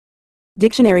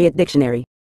Dictionary at dictionary.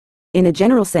 In a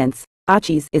general sense,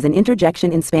 achís is an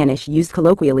interjection in Spanish used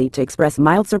colloquially to express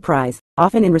mild surprise,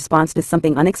 often in response to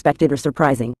something unexpected or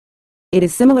surprising. It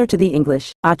is similar to the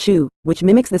English achoo, which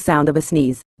mimics the sound of a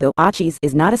sneeze, though achís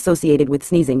is not associated with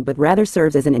sneezing but rather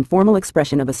serves as an informal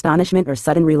expression of astonishment or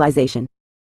sudden realization.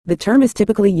 The term is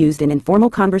typically used in informal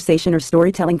conversation or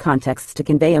storytelling contexts to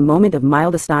convey a moment of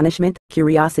mild astonishment,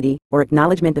 curiosity, or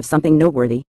acknowledgment of something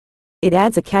noteworthy. It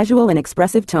adds a casual and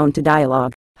expressive tone to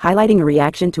dialogue, highlighting a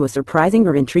reaction to a surprising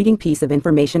or intriguing piece of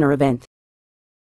information or event.